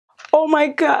Oh my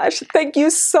gosh, thank you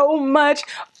so much.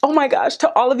 Oh my gosh,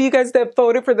 to all of you guys that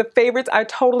voted for the favorites, I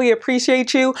totally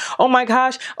appreciate you. Oh my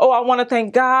gosh. Oh, I want to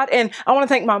thank God, and I want to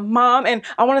thank my mom, and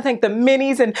I want to thank the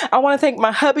minis, and I want to thank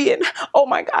my hubby, and oh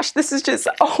my gosh, this is just,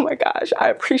 oh my gosh, I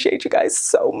appreciate you guys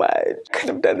so much. I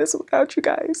couldn't have done this without you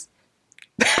guys.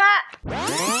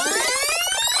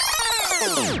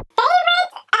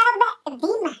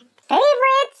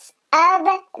 Favorites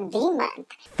of the month.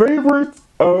 Favorites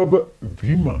of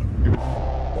the month.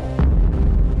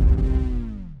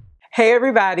 Hey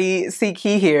everybody,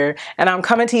 Ckey here, and I'm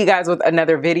coming to you guys with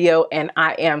another video, and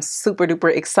I am super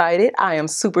duper excited. I am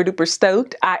super duper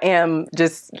stoked. I am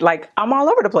just like, I'm all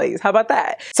over the place. How about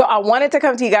that? So I wanted to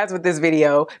come to you guys with this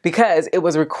video because it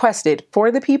was requested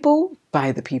for the people,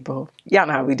 by the people. Y'all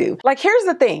know how we do. Like, here's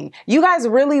the thing. You guys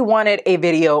really wanted a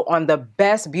video on the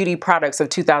best beauty products of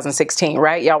 2016,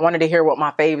 right? Y'all wanted to hear what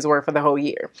my faves were for the whole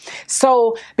year.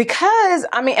 So because,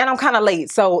 I mean, and I'm kind of late,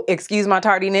 so excuse my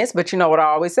tardiness, but you know what I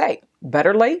always say,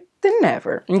 better late than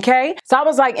never, okay? So I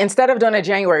was like, instead of doing a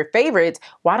January favorites,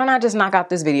 why don't I just knock out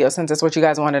this video since it's what you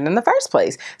guys wanted in the first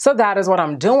place? So that is what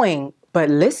I'm doing. But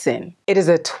listen, it is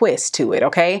a twist to it,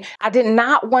 okay? I did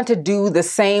not want to do the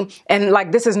same, and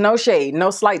like, this is no shade,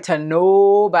 no slight to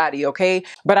nobody, okay?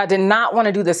 But I did not want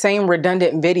to do the same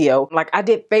redundant video. Like, I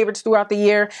did favorites throughout the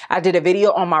year. I did a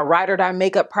video on my Ride or Die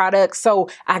makeup products. So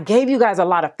I gave you guys a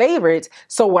lot of favorites.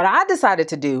 So what I decided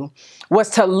to do was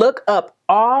to look up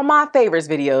all my favorites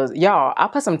videos. Y'all, I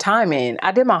put some time in.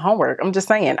 I did my homework. I'm just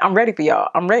saying, I'm ready for y'all.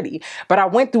 I'm ready. But I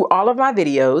went through all of my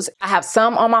videos. I have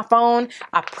some on my phone.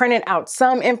 I printed out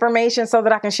some information so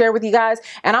that I can share with you guys.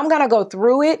 And I'm going to go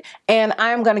through it, and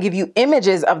I'm going to give you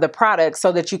images of the products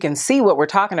so that you can see what we're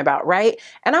talking about, right?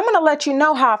 And I'm going to let you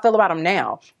know how I feel about them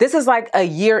now. This is like a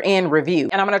year-end review,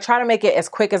 and I'm going to try to make it as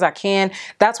quick as I can.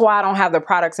 That's why I don't have the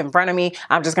products in front of me.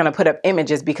 I'm just going to put up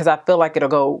images because I feel like it'll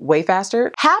go way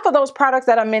faster. Half of those products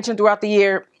that I mentioned throughout the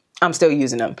year, I'm still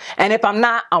using them. And if I'm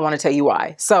not, I want to tell you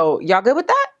why. So y'all good with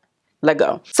that? Let's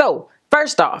go. So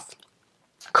first off,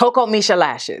 Cocoa Misha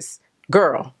lashes.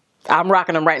 Girl, I'm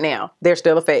rocking them right now. They're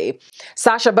still a fave.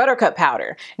 Sacha Buttercup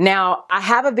powder. Now, I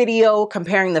have a video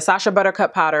comparing the Sacha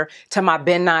Buttercup powder to my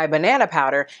Ben Nye banana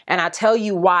powder, and I tell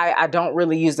you why I don't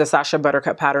really use the Sacha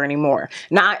Buttercup powder anymore.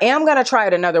 Now, I am going to try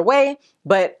it another way,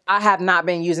 but I have not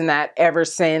been using that ever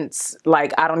since,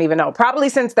 like, I don't even know, probably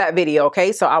since that video,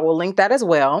 okay? So I will link that as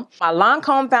well. My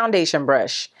Lancome foundation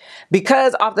brush.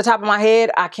 Because off the top of my head,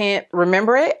 I can't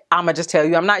remember it, I'm gonna just tell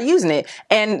you I'm not using it.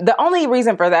 And the only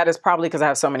reason for that is probably because I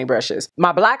have so many brushes.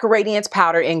 My Black Radiance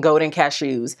powder in Golden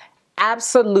Cashews.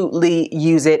 Absolutely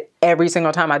use it every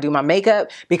single time I do my makeup,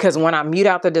 because when I mute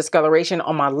out the discoloration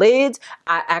on my lids,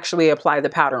 I actually apply the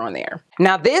powder on there.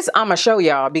 Now this I'm gonna show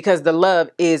y'all because the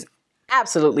love is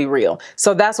absolutely real.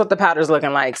 So that's what the powder's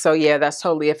looking like. So yeah, that's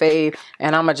totally a fave,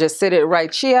 and I'm gonna just sit it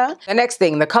right here. The next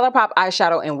thing, the Colourpop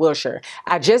eyeshadow in Wilshire.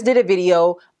 I just did a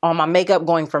video on my makeup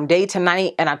going from day to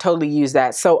night, and I totally use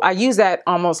that. So I use that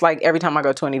almost like every time I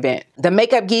go to an event. The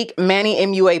Makeup Geek Manny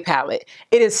MUA palette.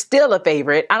 It is still a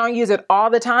favorite. I don't use it all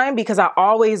the time because I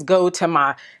always go to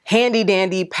my handy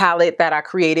dandy palette that I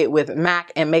created with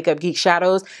MAC and Makeup Geek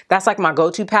shadows. That's like my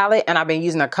go-to palette, and I've been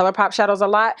using the Colourpop shadows a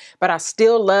lot, but I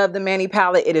still love the Manny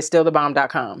palette. It is still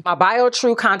thebomb.com. My Bio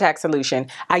True contact solution.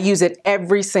 I use it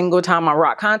every single time I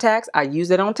rock contacts. I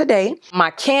use it on today. My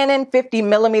Canon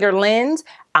 50mm lens.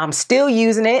 I'm still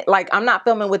using it. Like, I'm not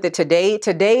filming with it today.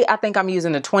 Today, I think I'm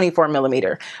using a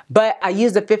 24mm, but I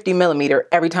use the 50mm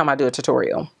every time I do a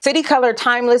tutorial. City Color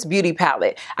Timeless Beauty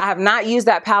Palette. I have not used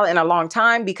that palette in a long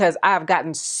time because I have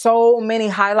gotten so many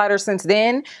highlighters since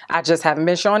then. I just haven't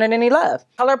been showing it any love.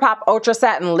 Colourpop Ultra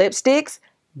Satin Lipsticks.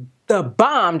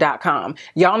 Thebomb.com.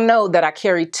 Y'all know that I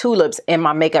carry tulips in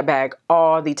my makeup bag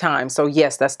all the time. So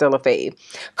yes, that's still a fave.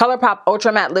 Colourpop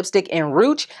Ultra Matte Lipstick in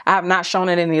Rooch. I have not shown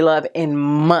it any love in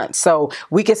months. So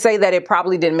we could say that it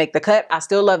probably didn't make the cut. I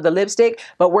still love the lipstick,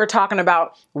 but we're talking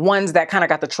about ones that kind of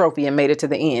got the trophy and made it to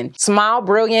the end. Smile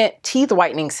Brilliant Teeth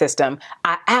Whitening System.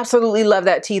 I absolutely love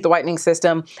that teeth whitening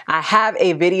system. I have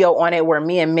a video on it where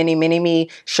me and Me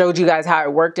showed you guys how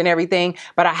it worked and everything,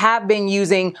 but I have been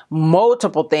using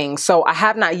multiple things. So I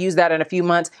have not used that in a few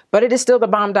months, but it is still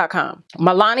thebomb.com.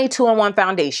 Milani 2-in-1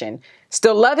 Foundation.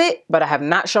 Still love it, but I have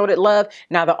not showed it love.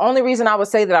 Now, the only reason I would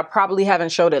say that I probably haven't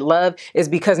showed it love is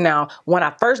because now, when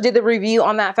I first did the review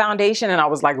on that foundation and I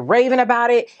was like raving about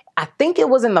it, I think it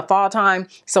was in the fall time.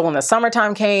 So when the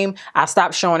summertime came, I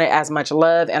stopped showing it as much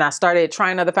love and I started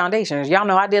trying other foundations. Y'all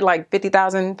know I did like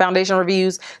 50,000 foundation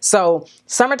reviews. So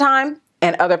summertime,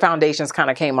 and other foundations kind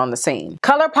of came on the scene.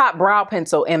 Colourpop Brow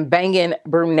Pencil in Bangin'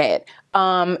 Brunette.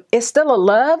 It's still a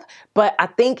love, but I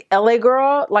think LA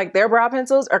Girl, like their brow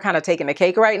pencils are kind of taking the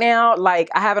cake right now. Like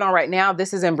I have it on right now.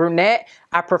 This is in brunette.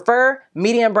 I prefer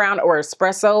medium brown or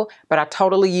espresso, but I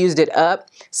totally used it up.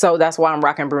 So that's why I'm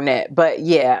rocking brunette. But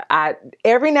yeah,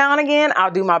 every now and again,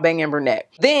 I'll do my Bangin' Brunette.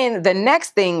 Then the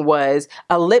next thing was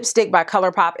a lipstick by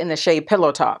Colourpop in the shade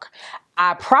Pillow Talk.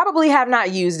 I probably have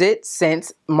not used it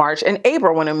since March and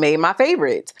April when it made my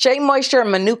favorites. Shea Moisture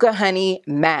Manuka Honey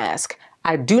Mask.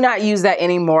 I do not use that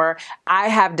anymore. I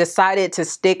have decided to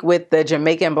stick with the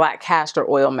Jamaican Black Castor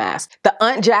Oil Mask. The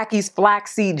Aunt Jackie's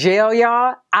Flaxseed Gel,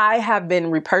 y'all. I have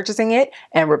been repurchasing it,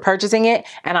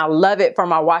 and I love it for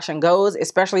my wash and goes,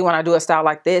 especially when I do a style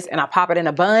like this and I pop it in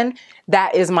a bun.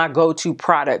 That is my go-to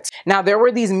product. Now, there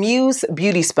were these Muse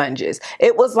beauty sponges.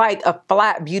 It was like a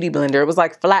flat beauty blender. It was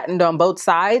like flattened on both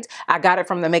sides. I got it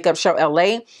from the Makeup Show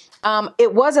LA.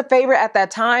 It was a favorite at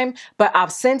that time, but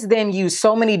I've since then used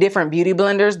so many different beauty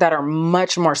blenders that are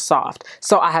much more soft.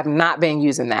 So I have not been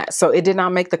using that. So it did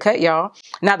not make the cut, y'all.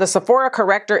 Now the Sephora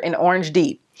Corrector in Orange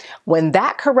Deep. When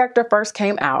that corrector first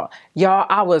came out, y'all,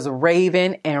 I was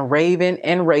raving and raving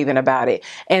and raving about it.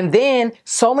 And then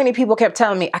so many people kept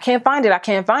telling me, I can't find it, I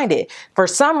can't find it. For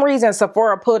some reason,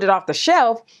 Sephora pulled it off the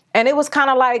shelf, and it was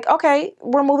kind of like, okay,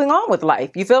 we're moving on with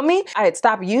life. You feel me? I had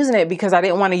stopped using it because I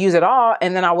didn't want to use it all,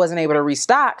 and then I wasn't able to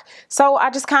restock. So I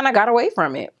just kind of got away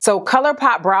from it. So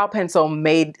Colourpop Brow Pencil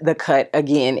made the cut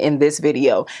again in this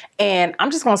video. And I'm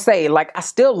just going to say, like, I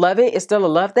still love it. It's still a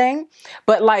love thing.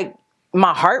 But like,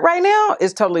 my heart right now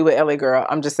is totally with LA Girl.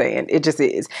 I'm just saying, it just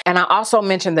is. And I also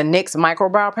mentioned the NYX Micro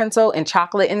Brow Pencil in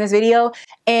chocolate in this video,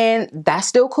 and that's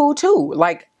still cool too.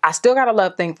 Like, I still got a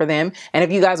love thing for them. And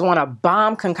if you guys want a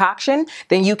bomb concoction,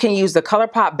 then you can use the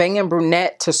Colourpop Bangin'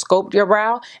 Brunette to sculpt your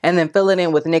brow and then fill it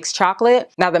in with NYX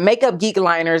chocolate. Now the Makeup Geek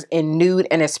liners in Nude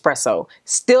and Espresso.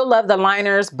 Still love the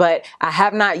liners, but I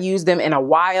have not used them in a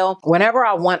while. Whenever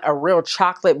I want a real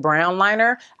chocolate brown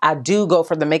liner, I do go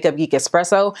for the Makeup Geek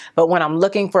Espresso. But when I'm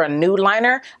looking for a nude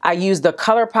liner, I use the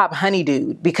Colourpop Honey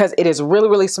Dude because it is really,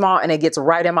 really small and it gets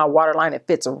right in my waterline. It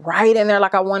fits right in there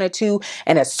like I wanted to.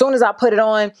 And as soon as I put it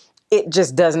on, it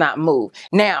just does not move.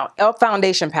 Now, e.l.f.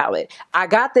 foundation palette. I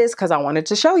got this because I wanted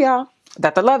to show y'all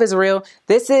that the love is real.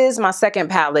 This is my second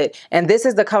palette, and this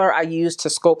is the color I use to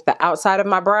sculpt the outside of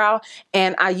my brow.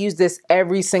 And I use this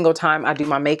every single time I do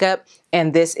my makeup,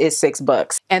 and this is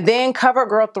 $6. And then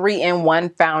CoverGirl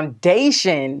 3-in-1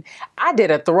 foundation. I did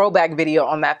a throwback video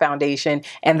on that foundation,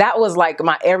 and that was like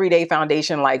my everyday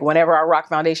foundation, like whenever I rock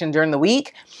foundation during the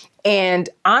week. And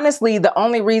honestly, the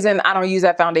only reason I don't use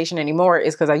that foundation anymore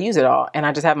is because I use it all and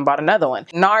I just haven't bought another one.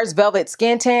 NARS Velvet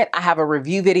Skin Tint, I have a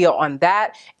review video on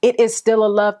that. It is still a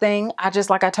love thing.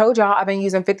 Like I told y'all, I've been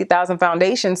using 50,000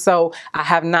 foundations, so I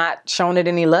have not shown it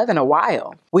any love in a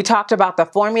while. We talked about the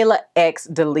Formula X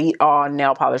Delete All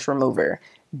Nail Polish Remover.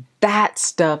 That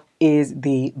stuff is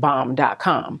the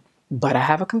bomb.com, but I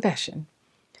have a confession.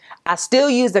 I still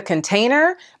use the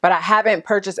container, but I haven't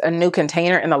purchased a new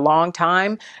container in a long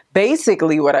time.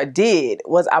 Basically, what I did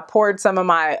was I poured some of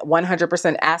my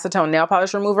 100% acetone nail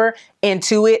polish remover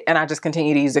into it, and I just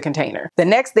continue to use the container. The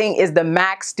next thing is the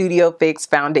MAC Studio Fix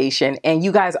foundation, and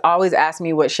you guys always ask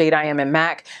me what shade I am in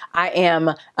MAC. I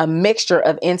am a mixture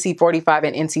of NC45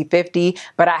 and NC50,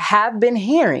 but I have been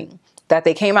hearing that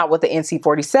they came out with the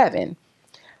NC47.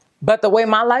 But the way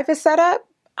my life is set up,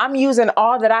 I'm using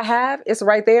all that I have. It's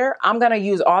right there. I'm going to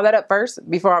use all that up first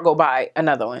before I go buy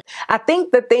another one. I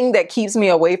think the thing that keeps me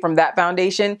away from that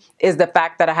foundation is the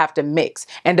fact that I have to mix.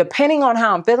 And depending on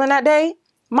how I'm feeling that day,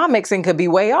 my mixing could be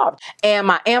way off. And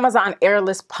my Amazon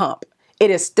Airless Pump, it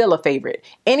is still a favorite.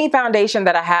 Any foundation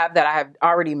that I have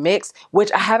already mixed,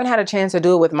 which I haven't had a chance to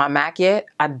do it with my MAC yet.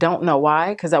 I don't know why,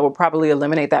 because that will probably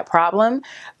eliminate that problem.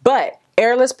 But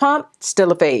Airless Pump,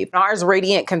 still a fave. NARS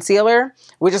Radiant Concealer,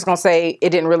 we're just gonna say it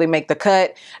didn't really make the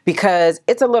cut because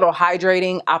it's a little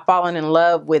hydrating. I've fallen in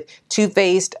love with Too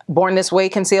Faced Born This Way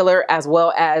Concealer as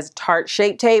well as Tarte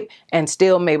Shape Tape and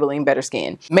still Maybelline Better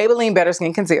Skin. Maybelline Better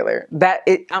Skin Concealer.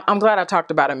 I'm glad I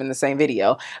talked about them in the same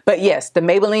video. But yes, the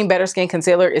Maybelline Better Skin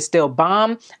Concealer is still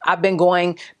bomb. I've been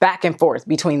going back and forth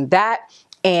between that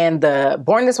and the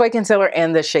Born This Way Concealer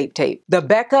and the Shape Tape. The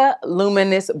Becca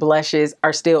Luminous Blushes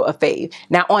are still a fave.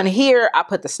 Now on here, I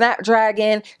put the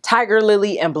Snapdragon, Tiger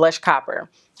Lily, and Blush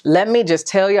Copper. Let me just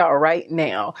tell y'all right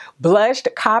now, Blushed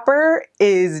Copper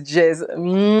is just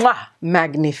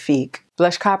magnifique.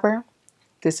 Blush Copper,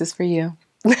 this is for you.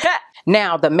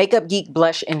 Now, the Makeup Geek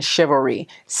Blush in Chivalry,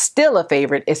 still a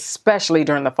favorite, especially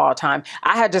during the fall time.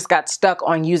 I had just got stuck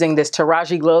on using this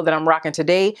Taraji Glow that I'm rocking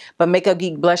today, but Makeup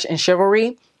Geek Blush in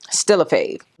Chivalry, Still a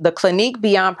fave. The Clinique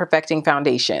Beyond Perfecting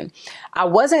Foundation. I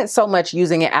wasn't so much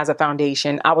using it as a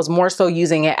foundation. I was more so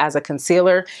using it as a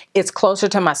concealer. It's closer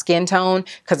to my skin tone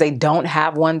because they don't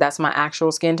have one that's my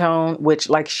actual skin tone, which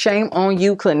like shame on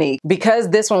you, Clinique. Because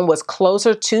this one was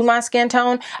closer to my skin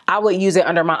tone, I would use it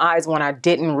under my eyes when I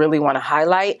didn't really want to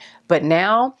highlight. But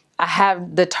now I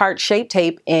have the Tarte Shape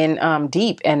Tape in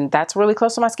Deep, and that's really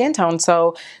close to my skin tone.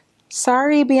 So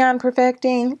sorry, Beyond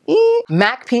Perfecting.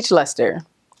 MAC Peach Luster.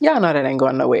 Y'all know that ain't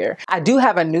going nowhere. I do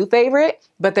have a new favorite,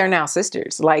 but they're now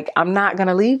sisters. Like, I'm not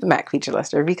gonna leave MAC Peach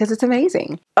Luster because it's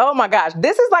amazing. Oh my gosh,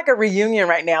 this is like a reunion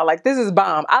right now. Like, this is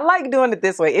bomb. I like doing it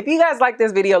this way. If you guys like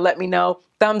this video, let me know.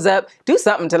 Thumbs up, do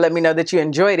something to let me know that you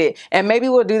enjoyed it. And maybe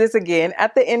we'll do this again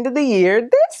at the end of the year,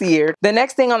 this year. The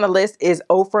next thing on the list is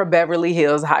Ofra Beverly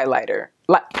Hills Highlighter.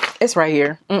 Like, it's right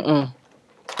here.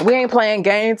 We ain't playing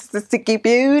games, it's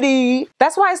CkeyBeauty.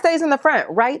 That's why it stays in the front,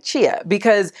 right, Chia?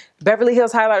 Because Beverly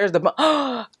Hills Highlighter is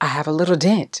I have a little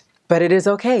dent, but it is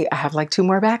okay. I have like 2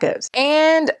 more backups.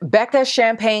 And Becca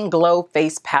Champagne Glow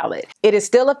Face Palette. It is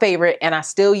still a favorite, and I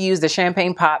still use the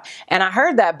Champagne Pop. And I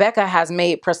heard that Becca has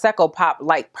made Prosecco Pop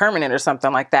like permanent or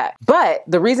something like that. But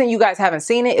the reason you guys haven't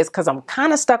seen it is because I'm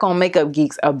kind of stuck on Makeup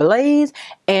Geek's Ablaze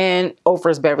and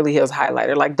Ofra's Beverly Hills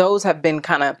Highlighter. Like, those have been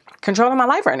kind of controlling my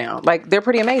life right now. Like, they're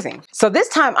pretty amazing. So this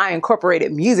time I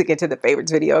incorporated music into the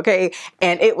favorites video, okay?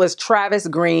 And it was Travis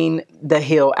Green, The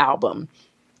Hill album.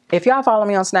 If y'all follow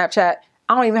me on Snapchat,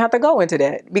 I don't even have to go into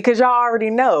that because y'all already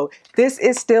know this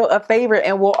is still a favorite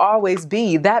and will always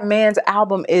be. That man's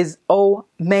album is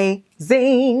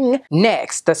amazing.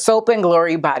 Next, the Soap and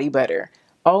Glory Body Butter.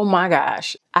 Oh my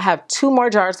gosh. I have 2 more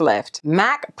jars left.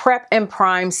 MAC Prep and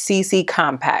Prime CC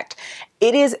Compact.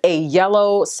 It is a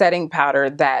yellow setting powder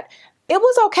that it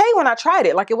was okay when I tried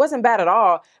it. Like, it wasn't bad at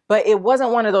all, but it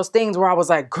wasn't one of those things where I was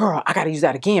like, girl, I gotta use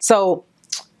that again. So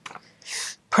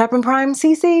Prep and Prime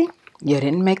CC, you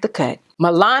didn't make the cut.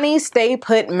 Milani Stay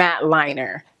Put Matte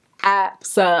Liner.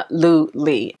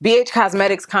 Absolutely. BH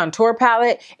Cosmetics Contour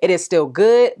Palette. It is still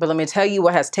good, but let me tell you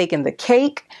what has taken the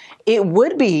cake. It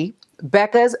would be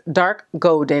Becca's Dark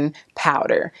Golden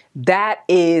Powder. That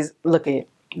is, look at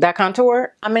that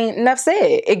contour. I mean, enough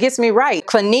said. It gets me right.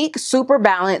 Clinique Super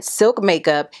Balanced Silk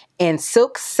Makeup in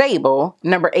Silk Sable,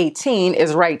 number 18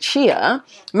 is right Chia.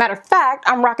 Matter of fact,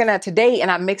 I'm rocking that today,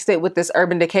 and I mixed it with this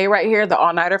Urban Decay right here, the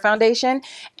All Nighter foundation.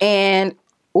 And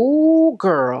ooh,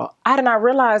 girl, I did not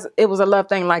realize it was a love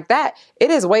thing like that.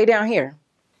 It is way down here.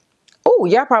 Oh,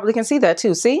 y'all probably can see that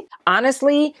too. See,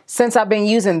 honestly, since I've been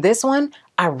using this one,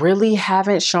 I really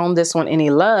haven't shown this one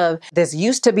any love. This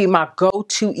used to be my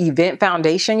go-to event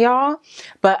foundation, y'all.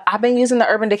 But I've been using the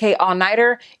Urban Decay All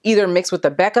Nighter, either mixed with the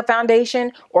Becca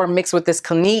foundation or mixed with this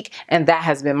Clinique, and that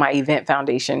has been my event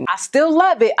foundation. I still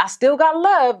love it. I still got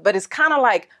love, but it's kind of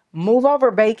like move over,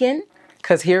 bacon,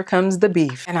 because here comes the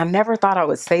beef. And I never thought I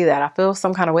would say that. I feel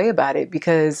some kind of way about it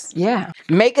because, yeah.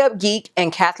 Makeup Geek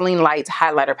and Kathleen Light's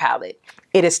Highlighter Palette.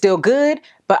 It is still good,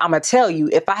 but I'm gonna tell you,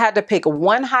 if I had to pick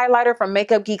one highlighter from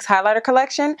Makeup Geek's highlighter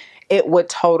collection, it would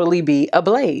totally be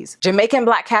Ablaze. Jamaican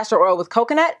Black Castor Oil with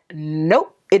Coconut?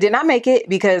 Nope. It did not make it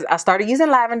because I started using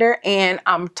lavender and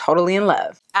I'm totally in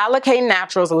love. Allocate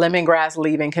Naturals Lemongrass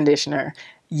Leave-In Conditioner.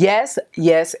 Yes,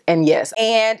 yes, and yes.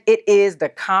 And it is the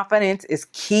Confidence is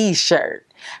Key shirt.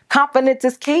 Confidence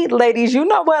is key, ladies. You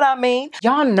know what I mean.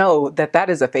 Y'all know that that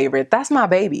is a favorite. That's my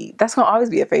baby. That's gonna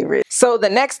always be a favorite. So the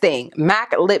next thing,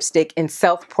 MAC lipstick in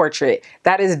Self Portrait.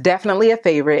 That is definitely a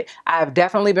favorite. I've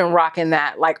definitely been rocking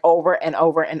that like over and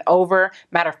over and over.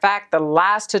 Matter of fact, the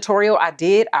last tutorial I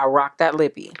did, I rocked that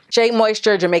lippy. Shea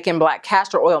Moisture Jamaican Black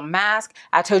Castor Oil Mask.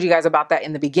 I told you guys about that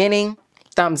in the beginning.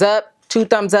 Thumbs up. 2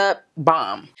 thumbs up,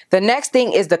 bomb. The next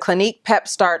thing is the Clinique Pep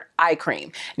Start Eye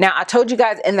Cream. Now, I told you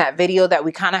guys in that video that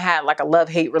we kind of had like a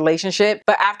love-hate relationship,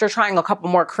 but after trying a couple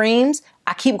more creams,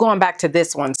 I keep going back to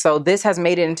this one. So this has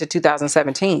made it into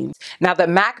 2017. Now, the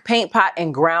MAC Paint Pot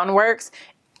and Groundworks,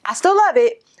 I still love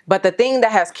it, but the thing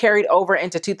that has carried over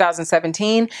into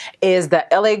 2017 is the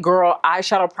LA Girl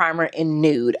Eyeshadow Primer in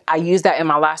Nude. I used that in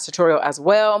my last tutorial as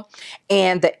well.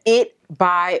 And the It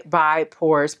by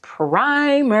Pores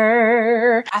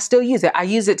Primer. I still use it. I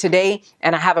use it today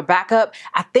and I have a backup.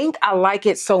 I think I like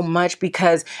it so much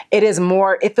because it is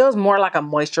more, it feels more like a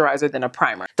moisturizer than a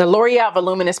primer. The L'Oreal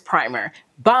Voluminous Primer.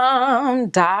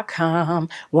 Bomb.com.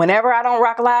 Whenever I don't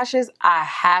rock lashes, I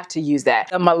have to use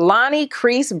that. The Milani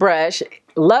Crease Brush.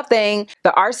 Love thing.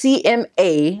 The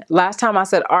RCMA. Last time I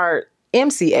said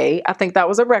MCA, I think that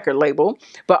was a record label,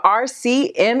 but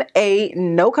RCMA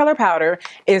No Color Powder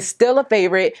is still a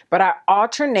favorite, but I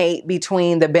alternate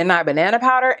between the Midnight Banana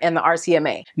Powder and the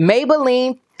RCMA.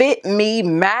 Maybelline Fit Me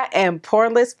Matte and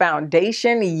Poreless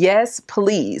Foundation. Yes,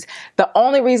 please. The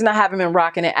only reason I haven't been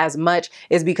rocking it as much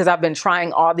is because I've been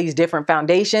trying all these different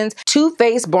foundations. Too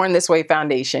Faced Born This Way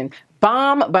foundation.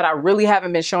 Bomb, but I really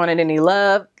haven't been showing it any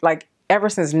love. Like, ever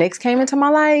since NYX came into my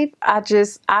life, I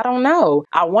don't know.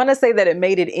 I want to say that it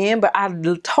made it in, but I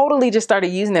totally just started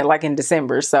using it like in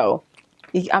December. So,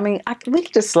 I mean, we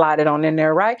could just slide it on in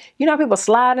there, right? You know how people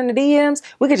slide in the DMs?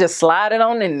 We could just slide it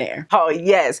on in there. Oh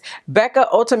yes, Becca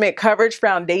Ultimate Coverage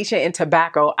Foundation in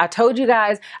Tobacco. I told you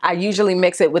guys I usually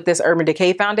mix it with this Urban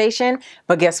Decay foundation,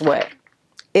 but guess what?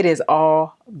 It is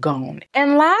all gone.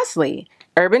 And lastly,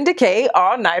 Urban Decay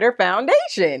All Nighter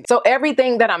Foundation. So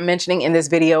everything that I'm mentioning in this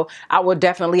video, I will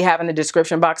definitely have in the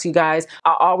description box, you guys.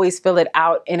 I always fill it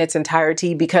out in its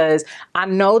entirety because I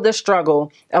know the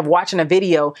struggle of watching a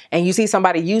video and you see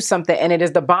somebody use something and it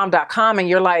is the bomb.com and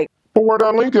you're like, But where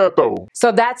that link at though?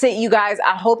 so that's it, you guys.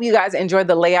 I hope you guys enjoyed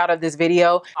the layout of this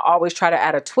video. I always try to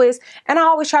add a twist and I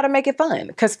always try to make it fun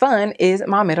because fun is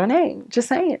my middle name. Just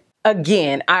saying.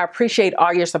 Again, I appreciate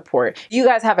all your support. You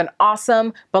guys have an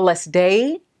awesome, blessed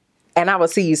day, and I will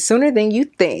see you sooner than you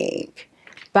think.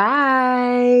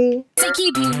 Bye.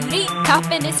 CkeyBeauty,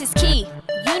 confidence is key.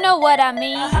 You know what I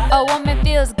mean. A woman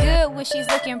feels good when she's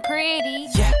looking pretty.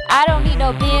 I don't need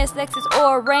no Benz, Lexus,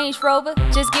 or a Range Rover.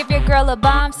 Just give your girl a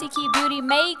bomb CkeyBeauty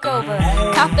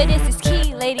makeover. Confidence is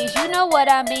key, ladies, you know what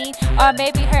I mean. Or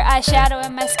maybe her eyeshadow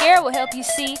and mascara will help you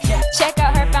see. Check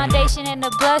out her foundation and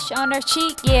the blush on her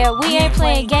cheek. Yeah, we ain't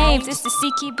playing games, it's the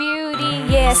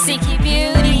CkeyBeauty. Yeah,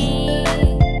 CkeyBeauty.